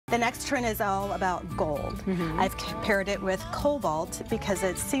the next trend is all about gold. I've paired it with cobalt because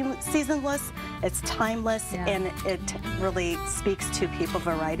it's seasonless, it's timeless, and it really speaks to people of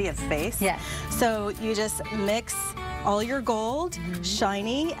a variety of faiths. So you just mix all your gold,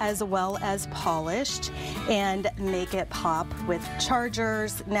 shiny as well as polished, and make it pop with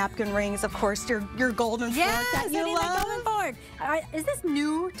chargers, napkin rings, of course, your golden fork that you love. My golden fork. Is this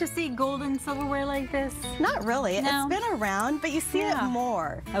new to see gold and silverware like this? Not really. No. It's been around, but you see it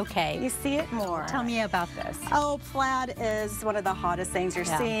more. Okay. You see it more. Tell me about this. Oh, plaid is one of the hottest things you're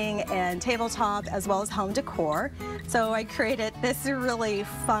seeing in tabletop as well as home decor. So I created this really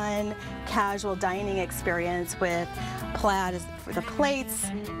fun, casual dining experience with plaid for the plates,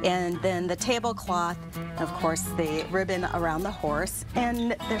 and then the tablecloth, of course the ribbon around the horse,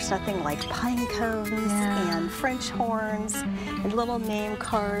 and there's nothing like pine cones and French horns and little name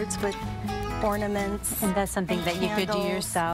cards with ornaments. And that's something that you could do yourself.